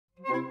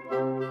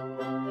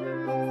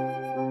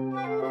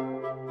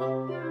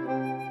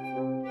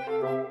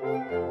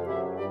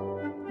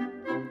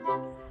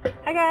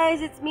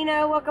guys, it's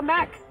Mina. Welcome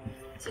back.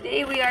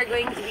 Today we are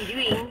going to be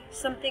doing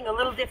something a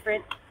little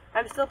different.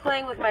 I'm still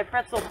playing with my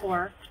Pretzel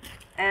Pour,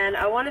 and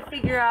I want to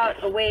figure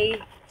out a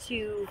way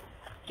to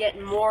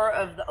get more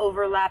of the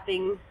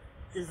overlapping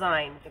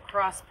design, the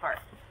cross part.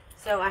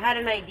 So I had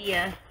an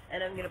idea,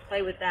 and I'm going to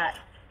play with that.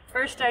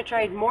 First I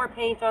tried more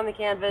paint on the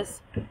canvas.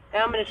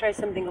 Now I'm going to try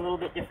something a little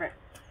bit different.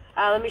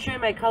 Let me show you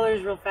my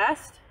colors real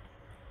fast.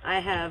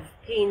 I have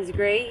Paynes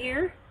Gray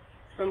here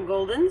from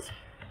Golden's.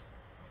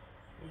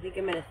 I think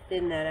I'm going to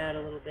thin that out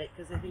a little bit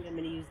because I think I'm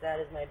going to use that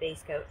as my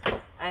base coat.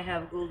 I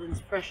have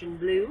Golden's Prussian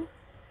Blue,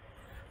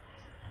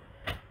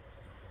 which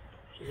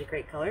is a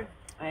great color.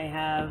 I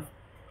have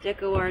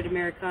DecoArt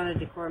Americana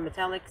Decor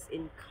Metallics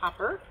in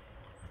copper.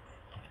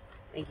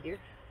 Thank you,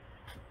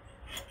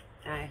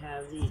 dear. I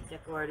have the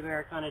DecoArt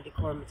Americana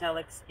Decor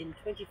Metallics in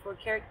 24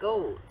 karat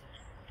gold.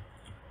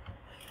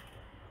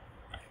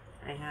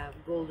 I have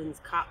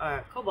Golden's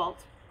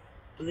Cobalt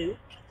Blue,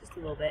 just a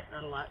little bit,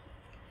 not a lot,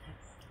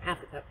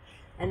 half a cup.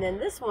 And then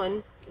this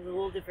one is a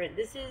little different.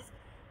 This is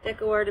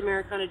DecoArt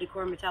Americana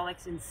Decor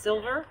Metallics in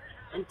silver,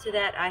 and to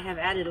that I have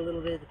added a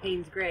little bit of the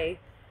Paynes Gray,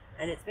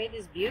 and it's made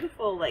this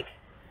beautiful, like,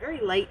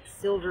 very light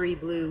silvery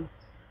blue.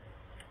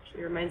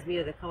 Actually reminds me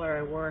of the color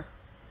I wore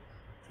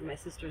to my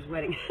sister's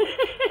wedding.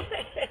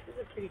 It was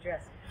a pretty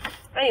dress.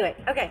 Anyway,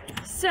 okay,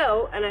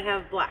 so, and I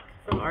have black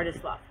from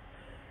Artist Loft.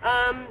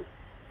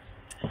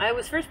 I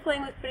was first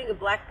playing with putting a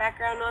black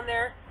background on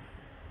there,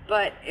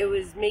 but it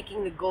was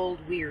making the gold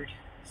weird,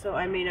 so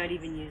I may not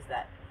even use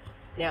that.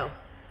 Now,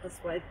 that's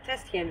why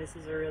test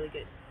canvases are really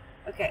good.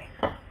 Okay,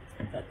 let's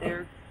put that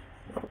there.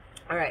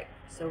 Alright,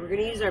 so we're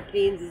going to use our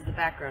Paynes as the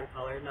background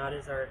color, not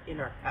as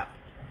in our cup.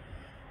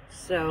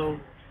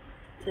 So,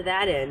 to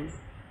that end,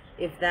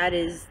 if that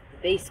is the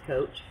base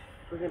coat,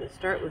 we're going to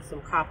start with some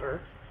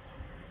copper.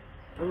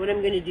 And what I'm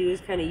going to do is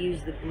kind of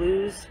use the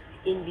blues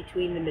in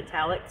between the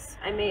metallics.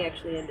 I may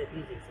actually end up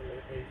using some of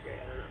the Paynes Gray,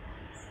 I don't know.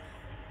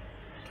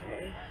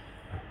 Okay.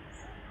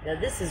 Now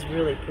this is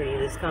really pretty,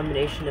 this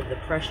combination of the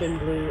Prussian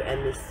blue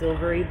and the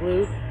silvery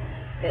blue.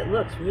 It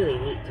looks really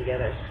neat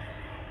together.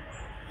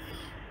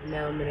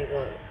 Now I'm going to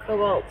go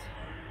Cobalt.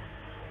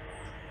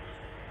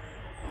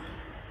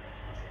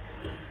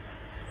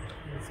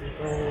 And some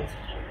gold.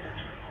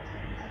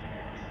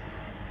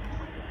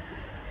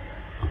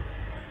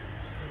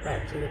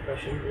 Back to the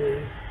Prussian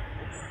blue.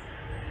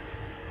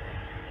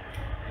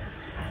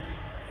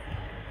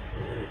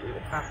 I'm going to do the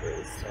copper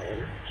this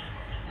time.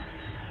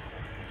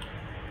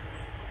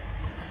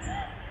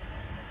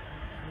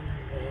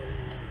 And then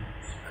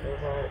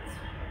Cobalt.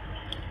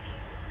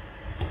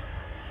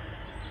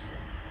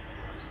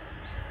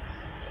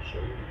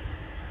 Prussian.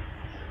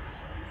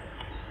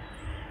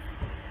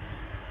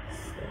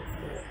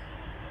 Silver.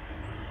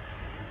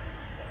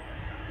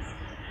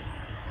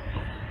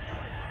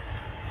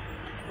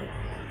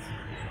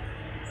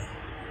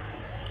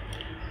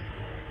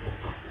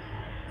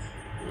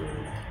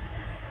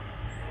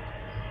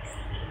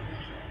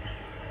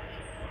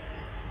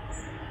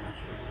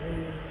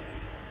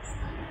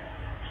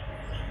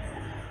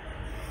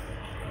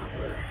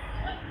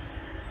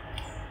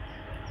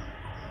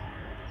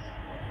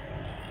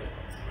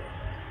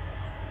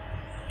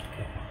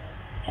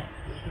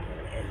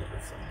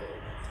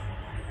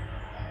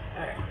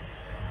 Alright,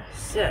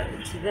 so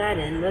to that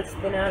end, let's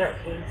thin out our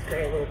Paynes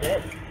Gray a little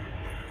bit,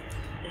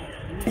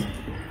 and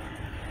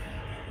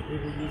we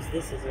will use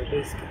this as our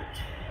base coat.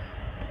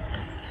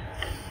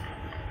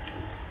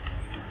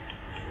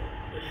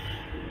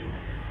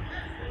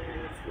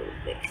 It's a little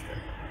thick still.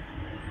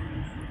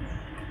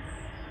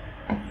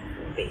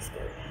 Base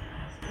coat.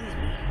 Excuse me.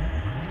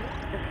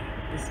 Okay,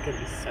 this is going to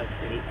be so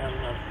pretty. I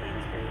love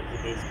Paynes Gray as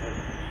a base coat.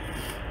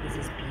 This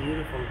is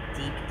beautiful,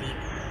 deep, deep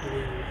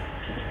blue.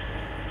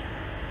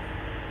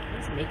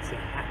 This makes you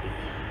happy.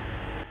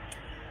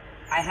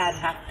 I had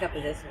half a cup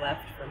of this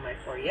left from my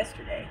pour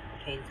yesterday,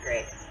 Paynes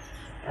Gray,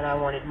 and I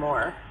wanted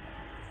more.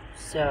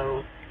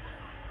 So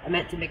I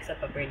meant to mix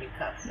up a brand new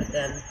cup, but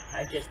then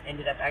I just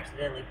ended up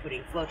accidentally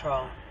putting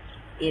Floetrol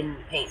in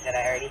the paint that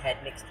I already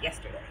had mixed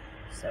yesterday.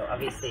 So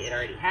obviously it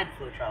already had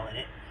Floetrol in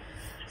it.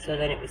 So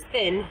then it was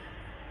thin,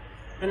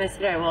 and I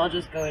said, alright, well, I'll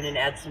just go in and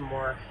add some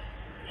more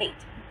paint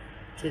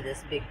to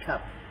this big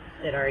cup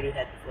that already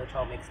had the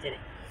Floetrol mixed in it.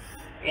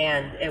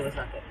 And it was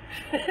not good.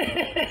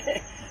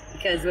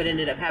 Because what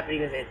ended up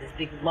happening was I had this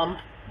big lump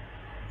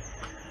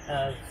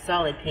of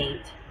solid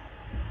paint,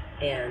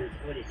 and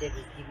what it did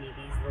was give me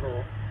these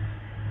little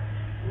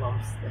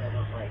lumps that I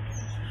don't like.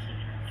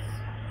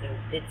 They were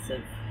bits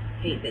of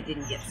paint that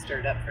didn't get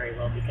stirred up very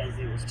well because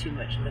there was too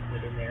much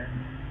liquid in there,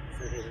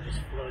 so they were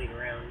just floating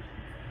around.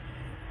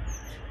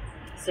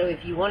 So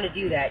if you want to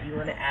do that, you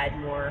want to add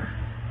more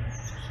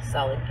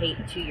solid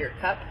paint to your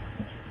cup.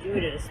 Do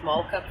it in a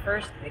small cup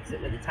first, mix it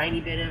with a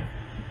tiny bit of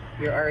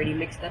your already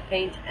mixed up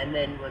paint, and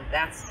then when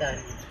that's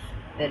done,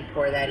 then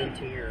pour that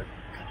into your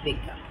big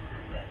cup.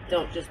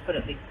 Don't just put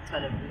a big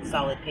ton of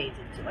solid paint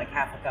into like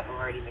half a cup of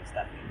already mixed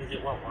up, because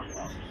it won't work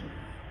well.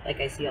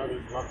 Like I see all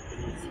these lump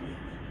things.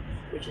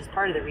 which is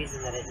part of the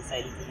reason that I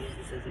decided to use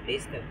this as a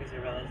base coat, because I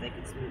realized I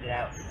could smooth it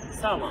out with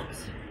saw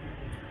lumps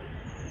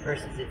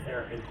versus if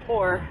they're in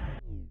pour.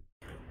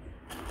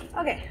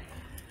 Okay,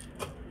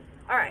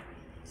 alright,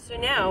 so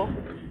now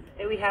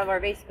that we have our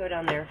base coat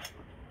on there,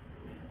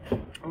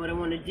 what I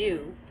want to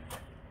do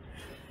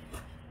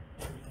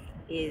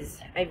is,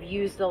 I've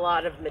used a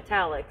lot of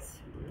metallics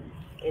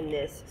in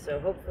this, so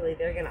hopefully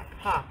they're going to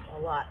pop a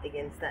lot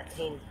against that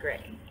Paynes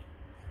Gray.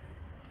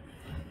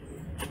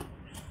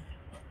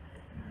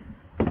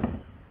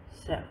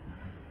 So,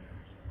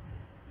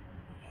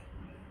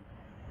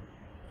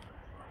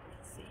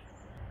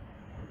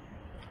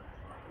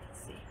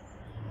 let's see.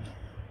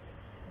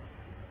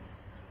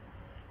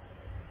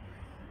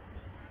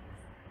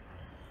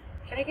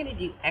 Kind of going to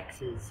do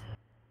X's.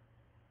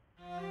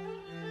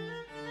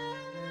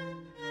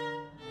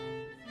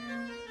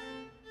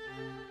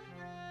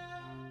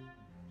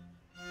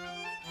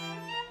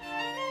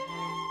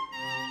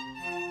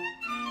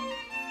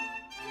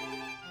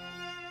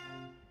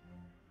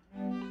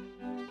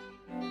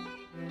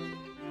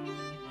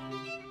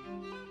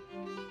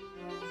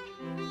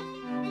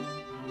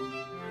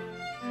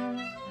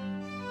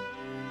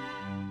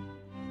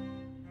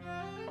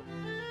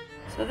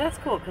 So that's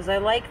cool, because I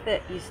like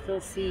that you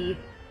still see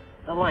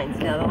the lines.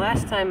 Now, the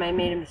last time I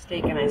made a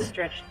mistake and I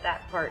stretched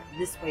that part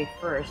this way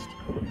first,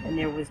 and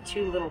there was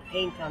too little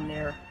paint on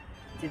there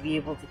to be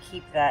able to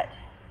keep that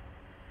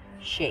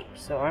shape.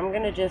 So I'm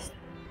going to just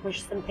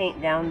push some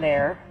paint down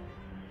there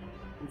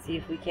and see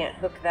if we can't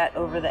hook that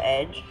over the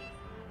edge.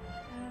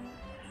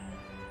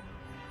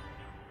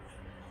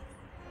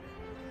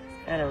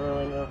 It's kind of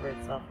rolling over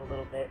itself a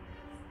little bit.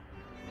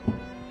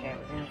 Okay,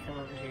 we're going to come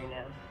over here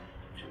now,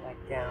 back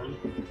down.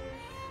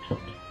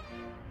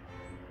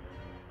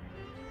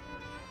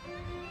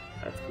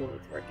 That's cool,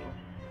 it's working.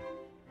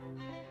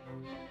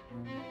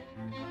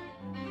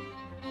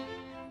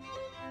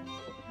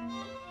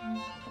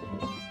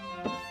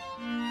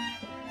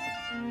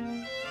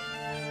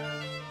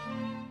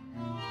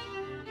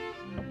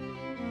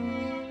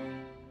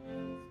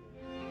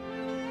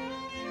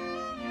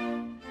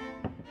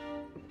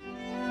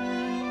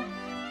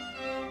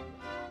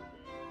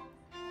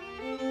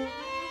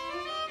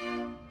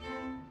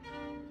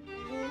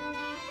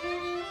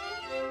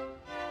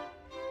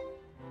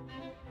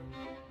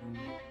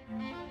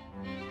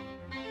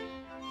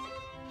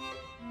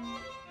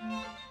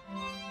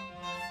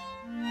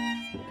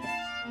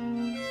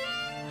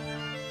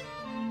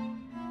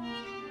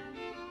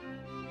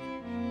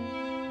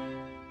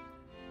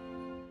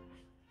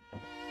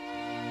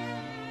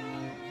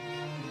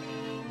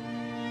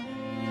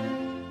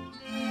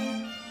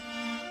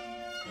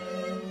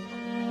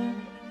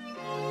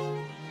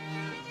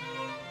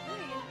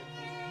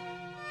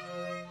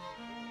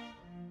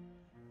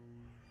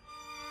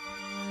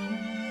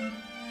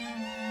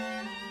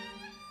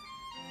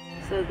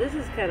 So this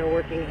is kind of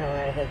working how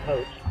I had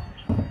hoped,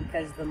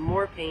 because the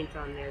more paint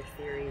on their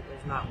theory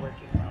was not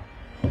working well,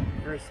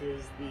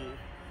 versus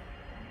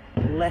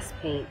the less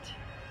paint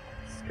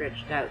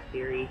stretched out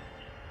theory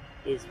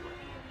is working.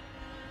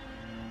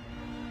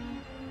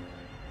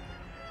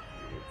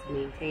 It's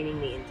maintaining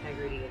the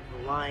integrity of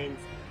the lines.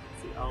 You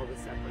can see all the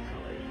separate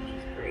colors, which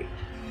is great.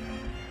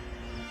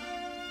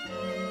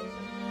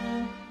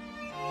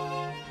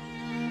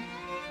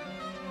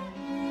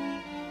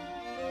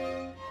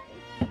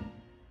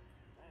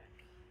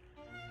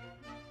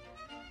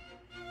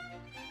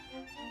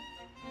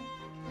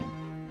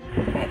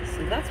 Okay,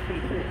 so that's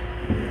pretty cool.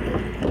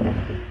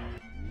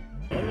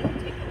 I'm going to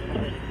take a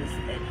little bit of this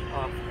edge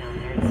off down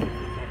there and see if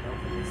we can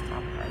open this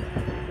top part up a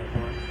little bit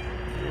more.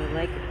 And I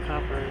like the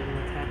copper and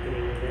what's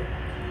happening with it.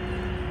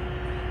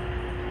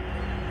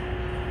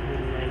 I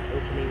wouldn't mind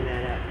opening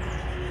that up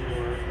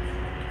more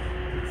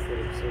instead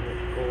of sort of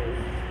gold.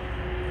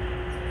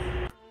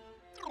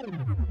 I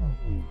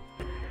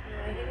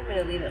think I'm going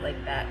to leave it like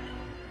that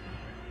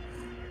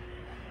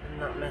and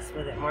not mess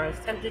with it more. I was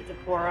tempted to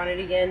pour on it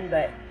again,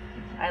 but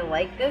I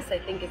like this. I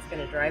think it's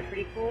going to dry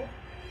pretty cool.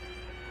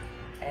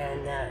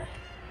 And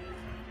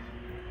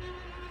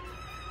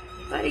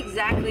not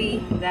exactly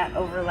that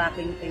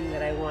overlapping thing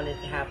that I wanted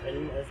to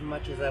happen as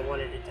much as I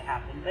wanted it to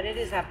happen, but it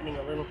is happening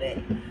a little bit.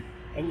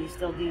 And you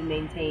still do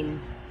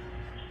maintain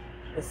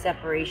the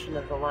separation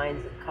of the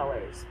lines of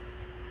colors.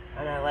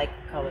 And I like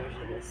the colors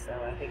in this, so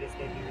I think it's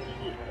going to be really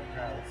neat when it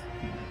dries.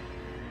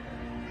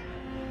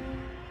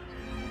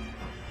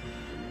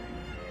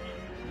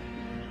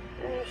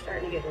 And you're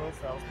starting to get little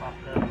cells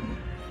popping up,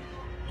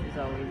 which is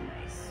always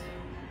nice.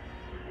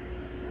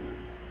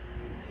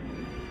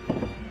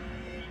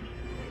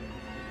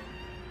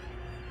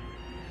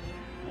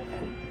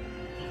 Okay.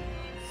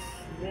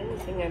 So the only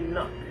thing I'm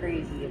not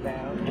crazy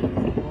about is I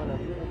want a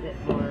little bit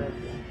more of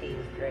the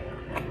Paynes Gray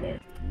on that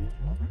bit.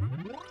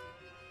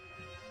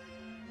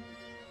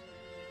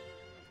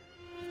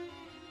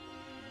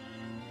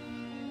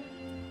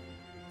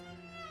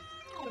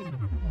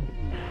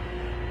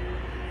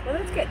 Well,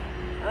 that's good.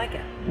 I like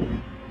it.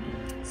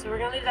 So we're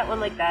going to leave that one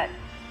like that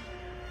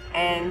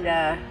and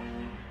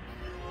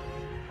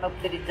hope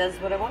that it does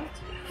what I want it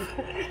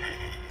to do.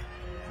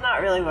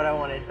 not really what I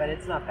wanted, but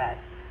it's not bad.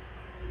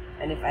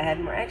 And if I had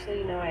more, actually,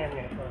 you know, I am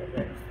going to close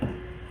it.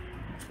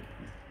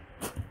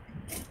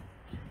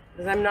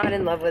 Because I'm not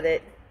in love with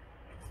it.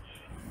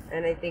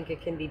 And I think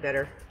it can be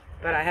better.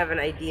 But I have an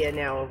idea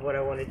now of what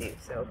I want to do.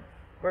 So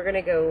we're going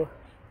to go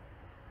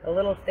a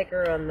little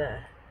thicker on the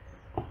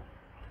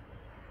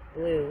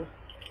blue.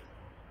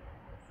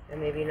 And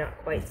maybe not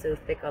quite so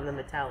thick on the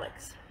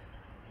metallics.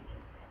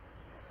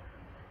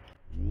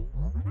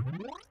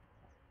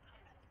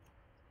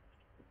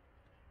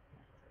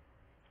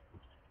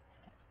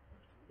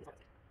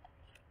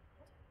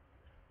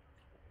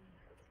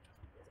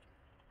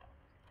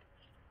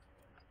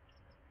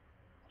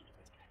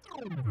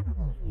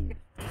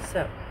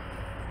 So,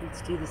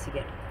 let's do this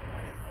again.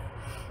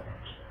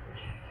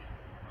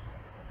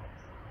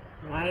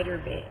 Wider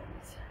bands.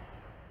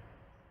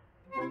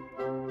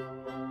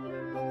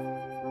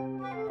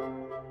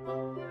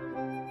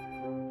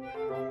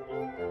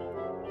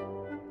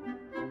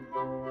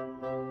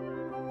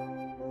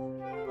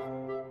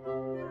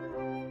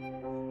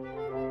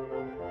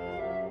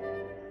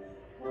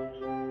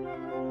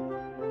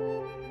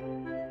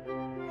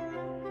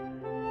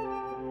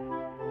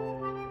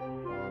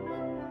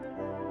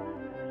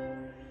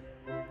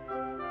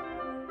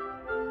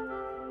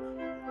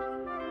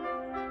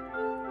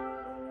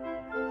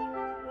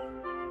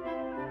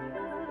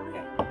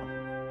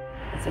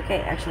 It's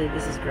okay, actually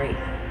this is great.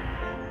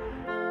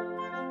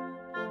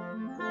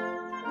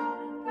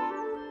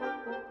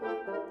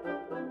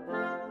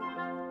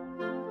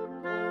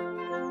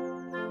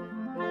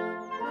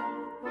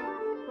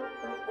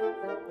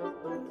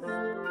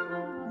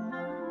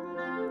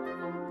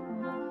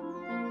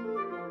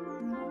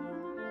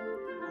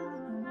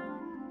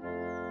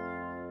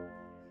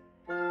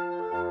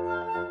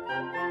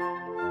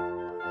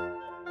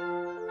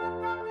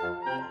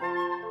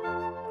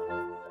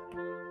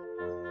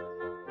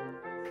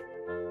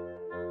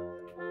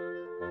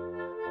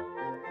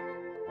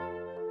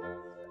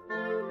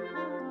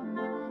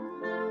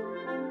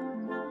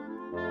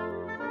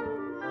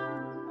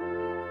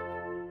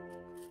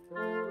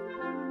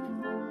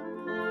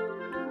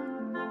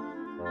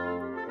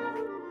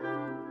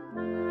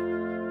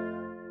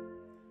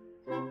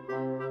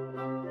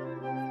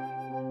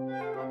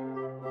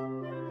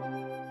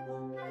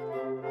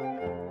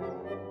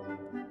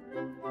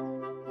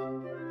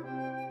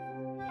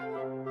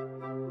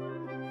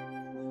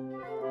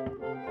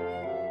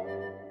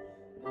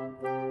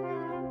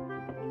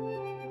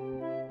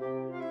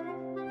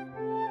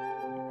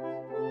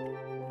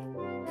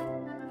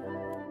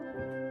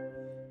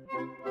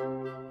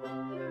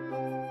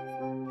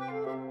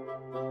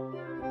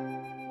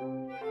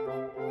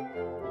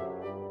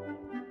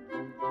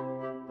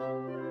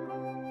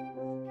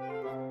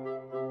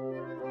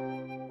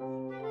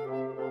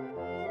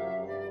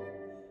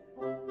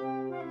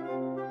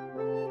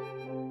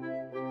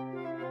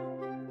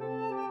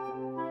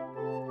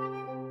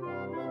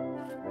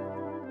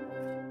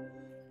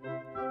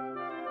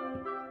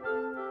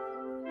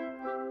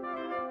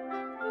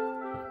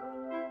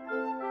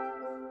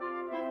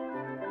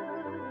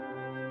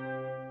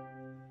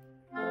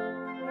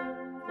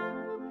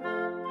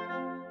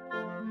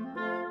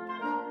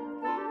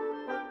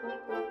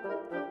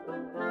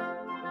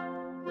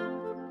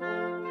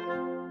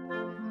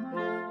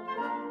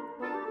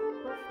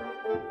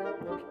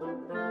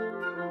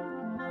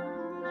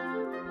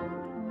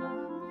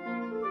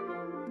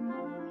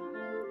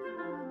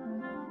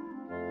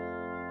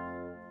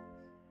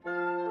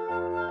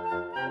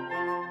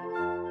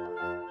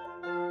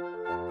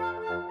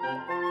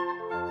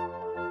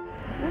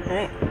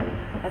 Alright,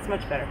 that's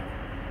much better.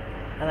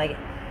 I like it.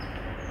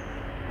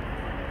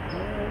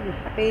 I'm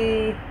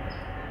happy.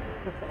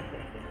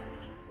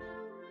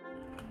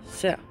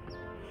 So,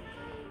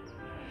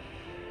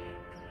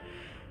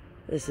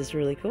 this is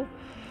really cool.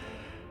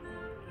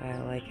 I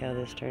like how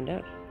this turned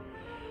out.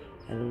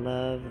 I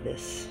love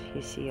this.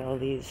 You see all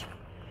these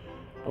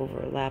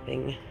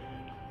overlapping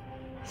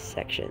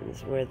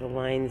sections where the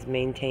lines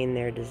maintain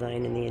their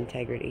design and the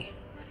integrity.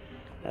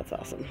 That's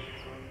awesome.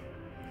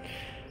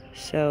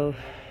 So,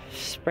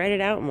 spread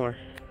it out more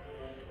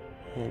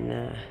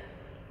and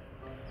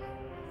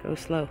go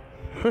slow.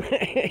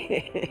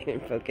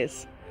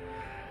 Focus.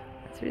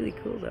 That's really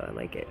cool though, I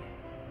like it.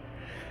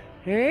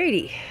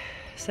 Alrighty,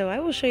 so I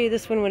will show you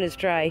this one when it's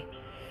dry,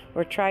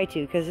 or try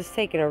to, because it's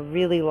taken a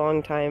really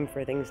long time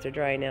for things to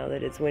dry now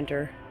that it's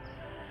winter.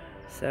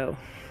 So,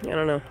 I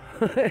don't know.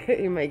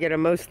 You might get a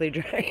mostly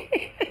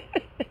dry.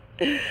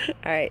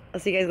 Alright, I'll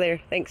see you guys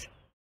later. Thanks.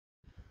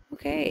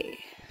 Okay,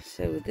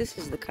 so this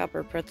is the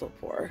copper pretzel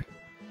pour.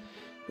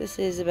 This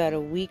is about a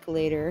week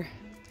later.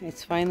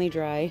 It's finally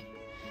dry.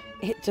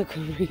 It took a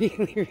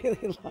really,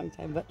 really long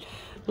time, but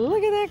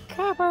look at that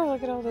copper.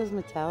 Look at all those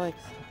metallics.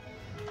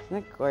 Isn't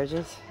that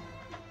gorgeous?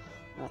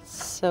 That's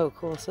so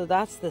cool. So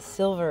that's the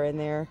silver in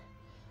there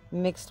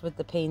mixed with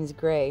the Paynes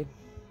Gray.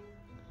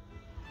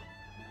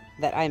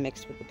 That I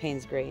mixed with the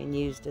Paynes Gray and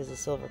used as a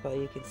silver color.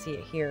 You can see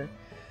it here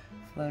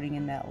floating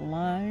in that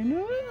line.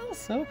 Oh,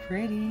 so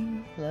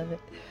pretty. Love it.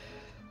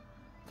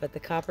 but the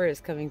copper is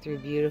coming through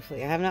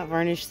beautifully. I have not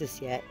varnished this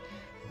yet.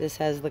 This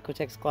has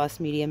Liquitex Gloss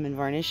medium and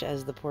varnish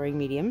as the pouring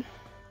medium.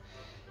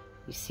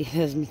 You see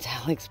those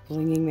metallics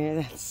blinging there?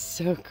 That's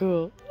so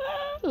cool.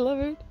 Ah, I love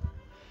it.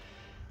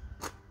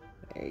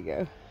 There you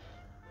go.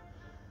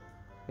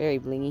 Very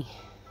blingy.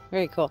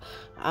 Very cool.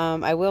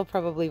 I will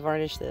probably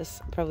varnish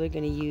this. I'm probably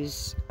going to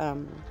use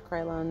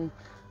Krylon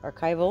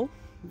Archival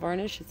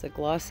varnish. It's a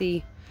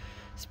glossy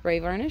spray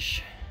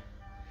varnish.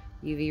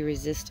 UV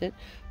resistant.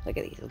 Look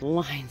at these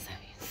lines.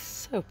 I mean, it's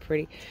so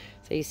pretty.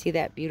 So you see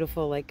that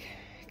beautiful, like,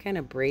 kind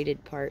of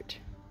braided part.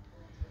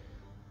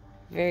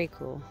 Very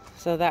cool.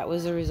 So that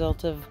was a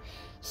result of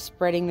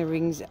spreading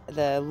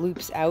the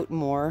loops out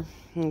more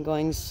and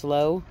going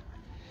slow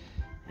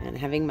and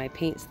having my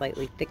paint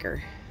slightly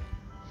thicker.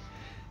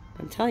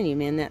 I'm telling you,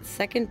 man, that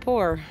second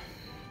pour,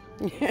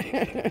 I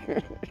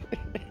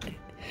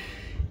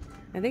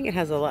think it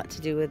has a lot to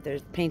do with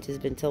the paint has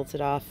been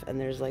tilted off and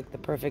there's like the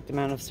perfect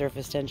amount of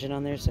surface tension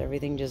on there, so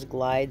everything just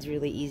glides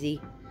really easy.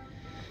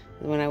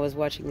 And when I was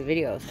watching the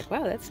video, I was like,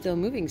 wow, that's still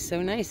moving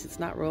so nice. It's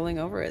not rolling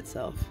over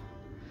itself.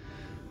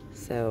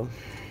 So,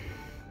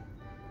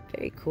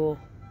 very cool.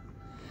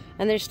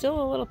 And there's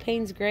still a little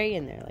Paynes Gray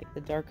in there, like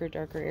the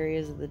darker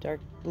areas of the dark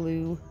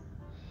blue.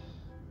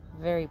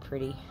 Very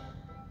pretty.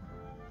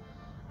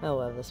 I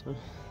love this one.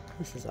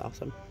 This is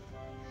awesome.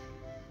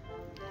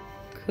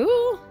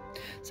 Cool.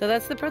 So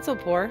that's the Pretzel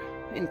Pour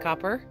in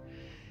copper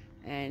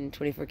and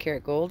 24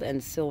 karat gold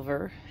and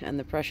silver, and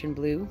the Prussian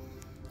Blue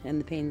and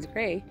the Paynes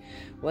Gray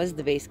was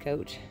the base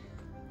coat.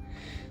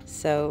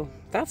 So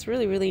that's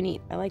really, really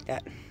neat. I like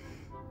that.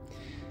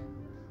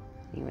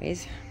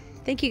 Anyways,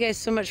 thank you guys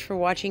so much for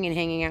watching and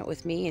hanging out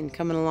with me and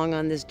coming along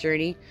on this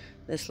journey,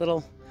 this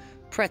little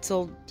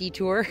pretzel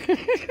detour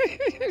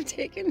I've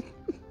taken.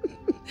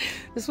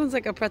 This one's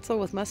like a pretzel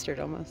with mustard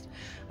almost.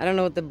 I don't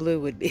know what the blue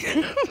would be.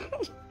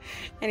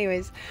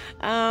 Anyways,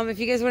 if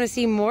you guys want to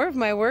see more of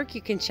my work,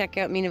 you can check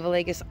out Mina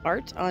Villegas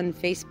Art on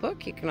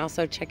Facebook. You can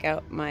also check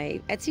out my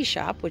Etsy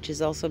shop, which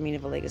is also Mina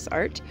Villegas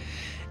Art.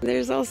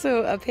 There's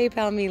also a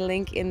PayPal me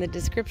link in the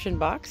description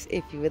box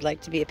if you would like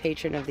to be a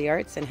patron of the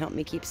arts and help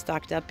me keep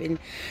stocked up in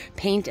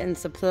paint and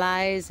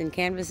supplies and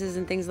canvases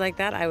and things like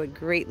that. I would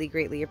greatly,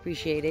 greatly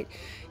appreciate it.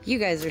 You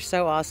guys are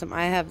so awesome.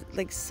 I have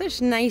like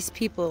such nice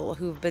people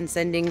who've been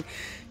sending,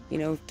 you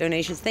know,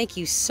 donations. Thank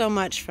you so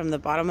much from the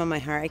bottom of my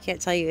heart. I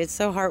can't tell you, it's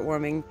so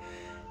heartwarming.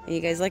 And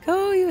you guys like,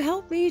 oh, you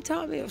helped me, you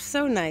taught me. It was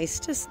so nice.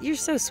 Just, you're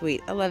so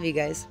sweet. I love you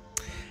guys.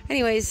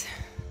 Anyways,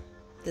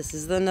 this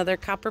is another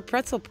copper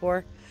pretzel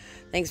pour.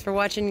 Thanks for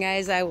watching,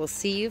 guys. I will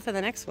see you for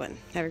the next one.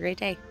 Have a great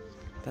day.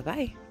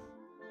 Bye-bye.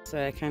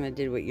 So I kind of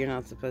did what you're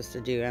not supposed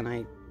to do, and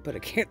I put a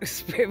can of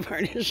spray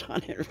varnish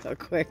on it real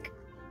quick.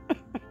 But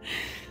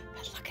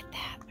look at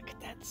that. Look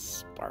at that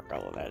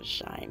sparkle and that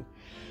shine.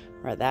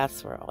 Right,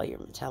 that's where all your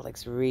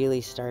metallics really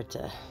start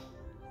to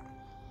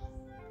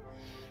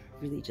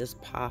really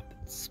just pop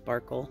and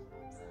sparkle.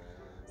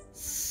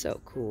 So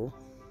cool.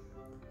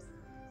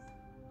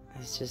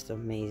 It's just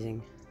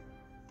amazing.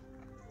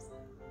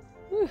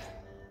 Whew.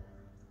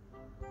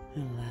 I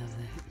love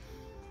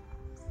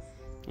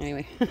that.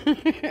 Anyway,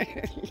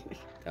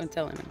 don't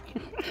tell anyone.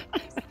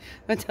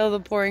 Don't tell the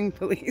pouring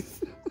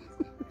police.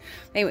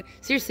 Anyway,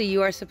 seriously,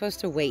 you are supposed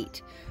to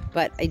wait.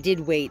 But I did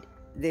wait.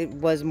 It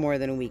was more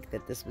than a week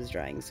that this was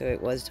drying, so it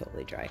was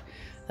totally dry.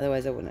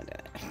 Otherwise, I wouldn't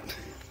have done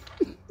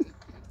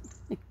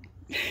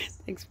it.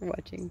 Thanks for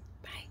watching.